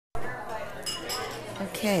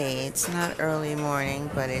Okay, it's not early morning,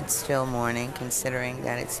 but it's still morning considering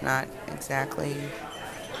that it's not exactly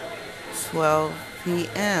 12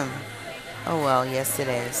 p.m. Oh well, yes it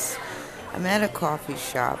is. I'm at a coffee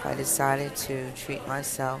shop. I decided to treat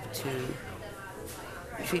myself for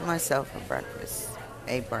breakfast.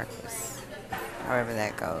 A breakfast. However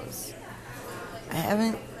that goes. I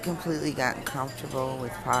haven't completely gotten comfortable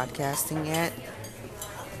with podcasting yet,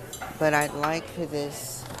 but I'd like for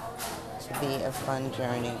this to be a fun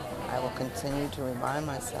journey. I will continue to remind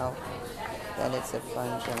myself that it's a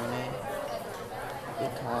fun journey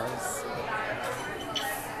because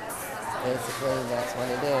basically that's what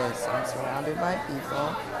it is. I'm surrounded by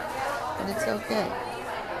people and it's okay.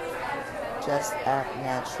 Just act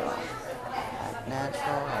natural. Act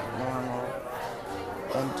natural, act normal,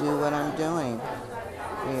 and do what I'm doing.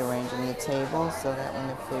 Rearranging the table so that when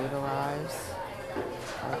the food arrives,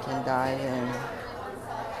 I can dive in.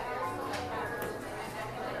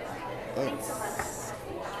 It's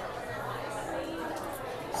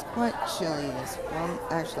quite chilly this. Well,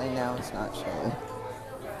 actually, no, it's not chilly.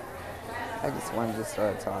 I just wanted to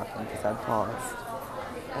start talking because I paused.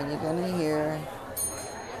 And you're gonna hear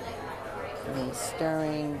me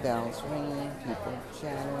stirring, bells ringing, people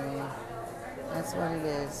chattering. That's what it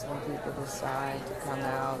is when people decide to come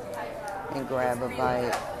out and grab a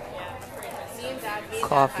bite.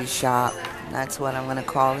 Coffee shop. That's what I'm gonna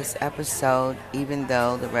call this episode, even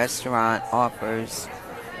though the restaurant offers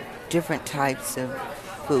different types of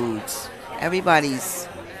foods.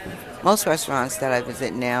 Most restaurants that I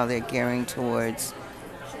visit now, they're gearing towards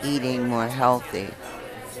eating more healthy.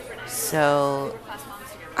 So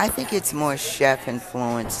I think it's more chef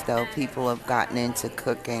influenced, though. People have gotten into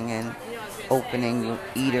cooking and opening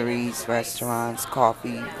eateries, restaurants,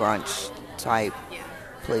 coffee, brunch type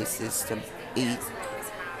places to eat.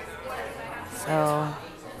 So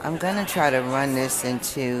I'm going to try to run this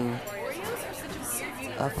into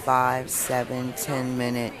a 5, 7, 10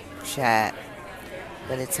 minute chat.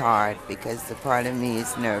 But it's hard because the part of me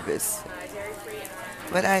is nervous.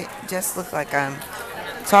 But I just look like I'm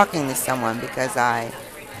talking to someone because I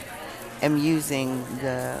am using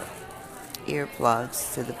the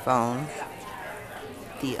earplugs to the phone,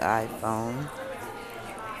 the iPhone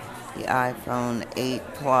 8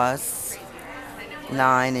 Plus,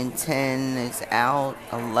 9 and 10 is out,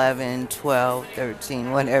 11, 12,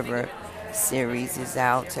 13, whatever series is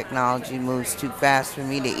out. Technology moves too fast for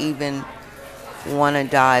me to even want to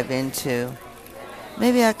dive into.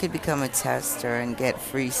 Maybe I could become a tester and get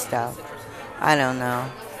free stuff. I don't know.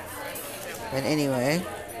 But anyway,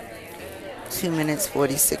 2 minutes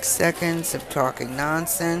 46 seconds of talking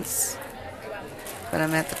nonsense. But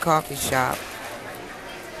I'm at the coffee shop.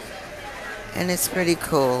 And it's pretty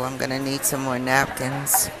cool. I'm going to need some more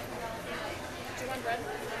napkins.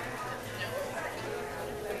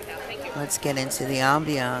 Let's get into the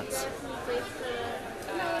ambiance.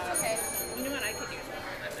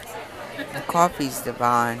 The coffee's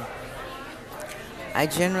divine. I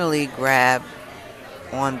generally grab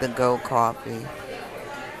on-the-go coffee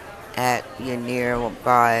at your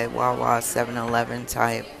nearby Wawa 7-Eleven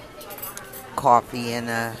type coffee in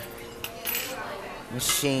a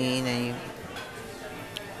machine, and you.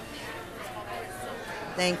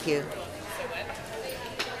 Thank you.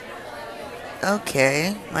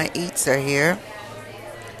 Okay, my eats are here,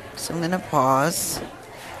 so I'm going to pause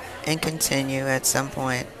and continue at some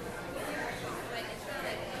point.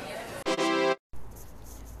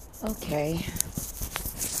 Okay.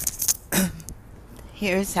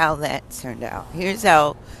 Here's how that turned out. Here's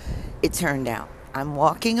how it turned out. I'm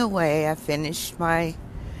walking away. I finished my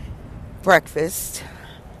breakfast.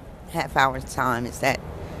 Half hour time. Is that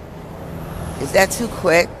too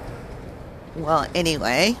quick? Well,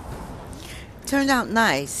 anyway, turned out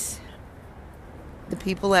nice. The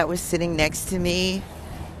people that were sitting next to me,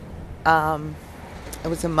 it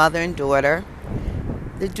was a mother and daughter.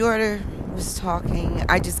 The daughter was talking.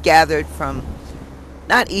 I just gathered from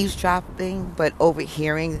not eavesdropping, but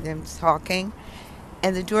overhearing them talking.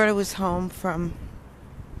 And the daughter was home from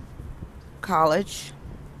college,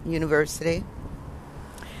 university.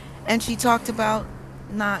 And she talked about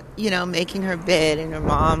not, making her bed. And her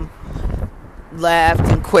mom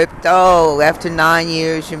laughed and quipped, "Oh, after 9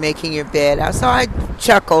 years, you're making your bed." So I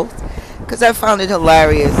chuckled because I found it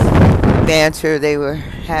hilarious, the banter they were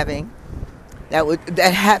having.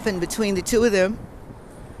 That happened between the two of them.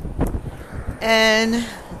 And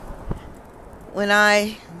when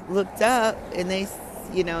I looked up and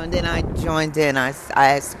and then I joined in, I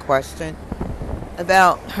asked a question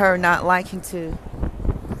about her not liking to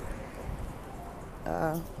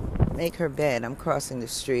make her bed. I'm crossing the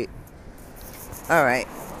street. All right.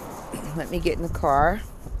 Let me get in the car.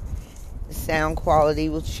 The sound quality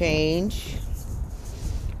will change.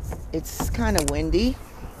 It's kind of windy.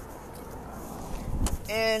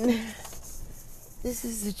 And this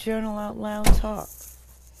is the Journal Out Loud talk.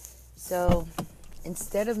 So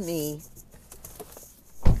instead of me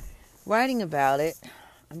writing about it,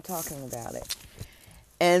 I'm talking about it.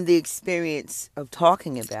 And the experience of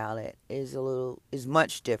talking about it is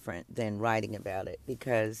much different than writing about it,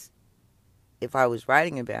 because if I was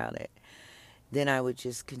writing about it, then I would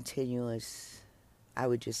just continue to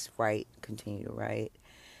write.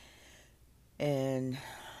 And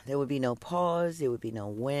there would be no pause, there would be no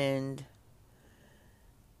wind,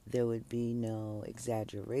 there would be no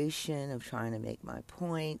exaggeration of trying to make my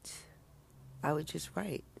point. I would just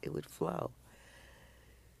write. It would flow.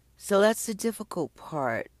 So that's the difficult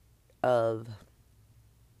part of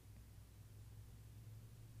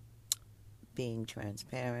being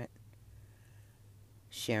transparent,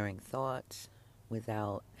 sharing thoughts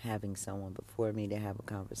without having someone before me to have a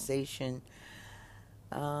conversation.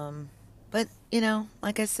 But,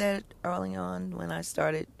 like I said early on when I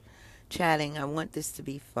started chatting, I want this to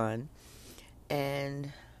be fun.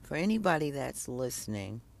 And for anybody that's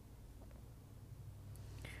listening,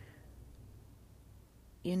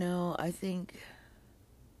 I think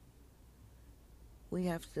we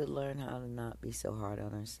have to learn how to not be so hard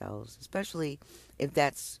on ourselves, especially if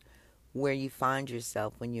that's where you find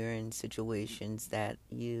yourself when you're in situations that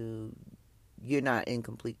you're not in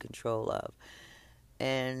complete control of.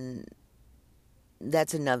 And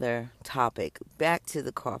that's another topic. Back to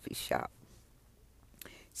the coffee shop.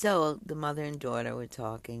 So the mother and daughter were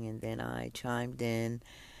talking, and then I chimed in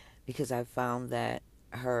because I found that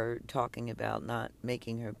her talking about not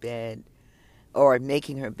making her bed, or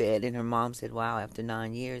making her bed, and her mom said, wow, after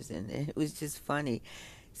 9 years, and it was just funny.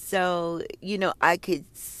 So, I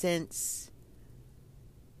could sense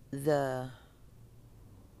the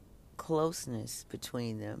closeness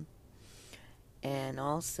between them, and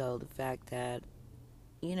also the fact that,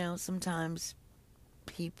 sometimes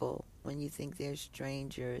people, when you think they're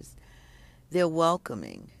strangers, they're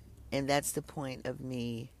welcoming. And that's the point of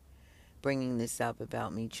me bringing this up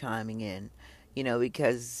about me chiming in,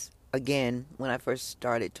 because, again, when I first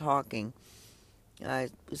started talking, I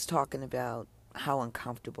was talking about how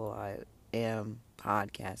uncomfortable I am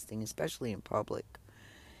podcasting, especially in public,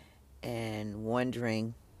 and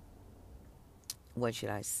wondering, what should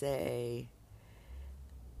I say?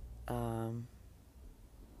 How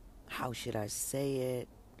should I say it?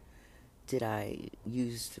 Did I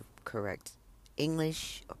use the correct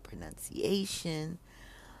English or pronunciation?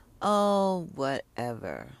 Oh,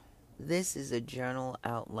 whatever. This is a Journal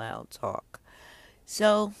Out Loud talk.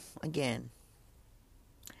 So, again,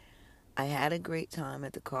 I had a great time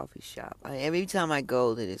at the coffee shop. Every time I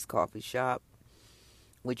go to this coffee shop,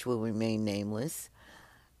 which will remain nameless,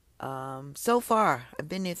 so far, I've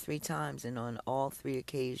been there 3 times, and on all 3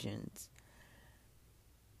 occasions,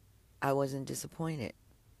 I wasn't disappointed.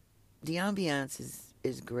 The ambiance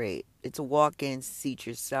is great. It's a walk-in, seat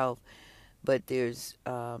yourself, but there's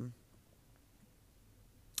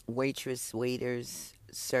waiters,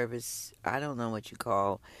 service, I don't know what you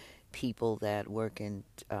call people that work in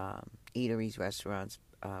eateries, restaurants,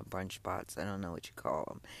 brunch spots. I don't know what you call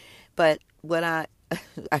them. But what I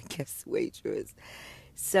guess waitress.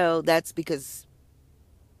 So that's because,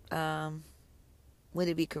 would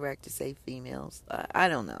it be correct to say females? I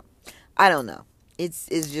don't know. It's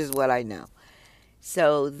just what I know.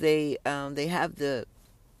 So they have the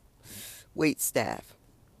wait staff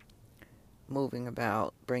moving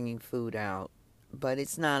about, bringing food out, but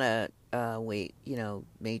it's not a wait,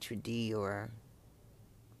 maitre d' or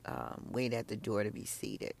wait at the door to be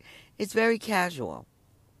seated. It's very casual.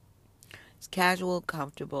 It's casual,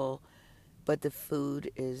 comfortable, but the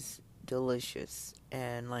food is delicious.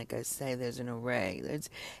 And like I say, there's an array.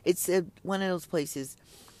 It's one of those places.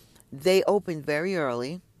 They open very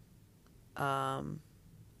early, and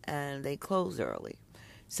they close early.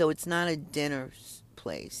 So it's not a dinner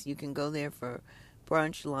place. You can go there for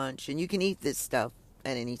brunch, lunch, and you can eat this stuff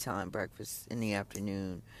at any time, breakfast in the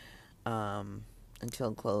afternoon,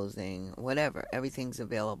 until closing, whatever. Everything's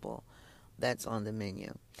available. That's on the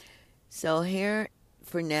menu. So here,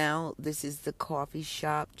 for now, this is the coffee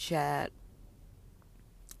shop chat,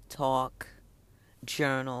 talk,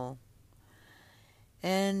 journal,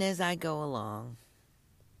 and as I go along,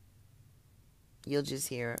 you'll just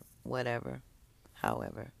hear whatever,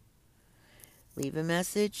 however. Leave a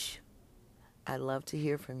message. I'd love to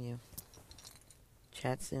hear from you.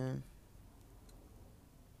 Chat soon.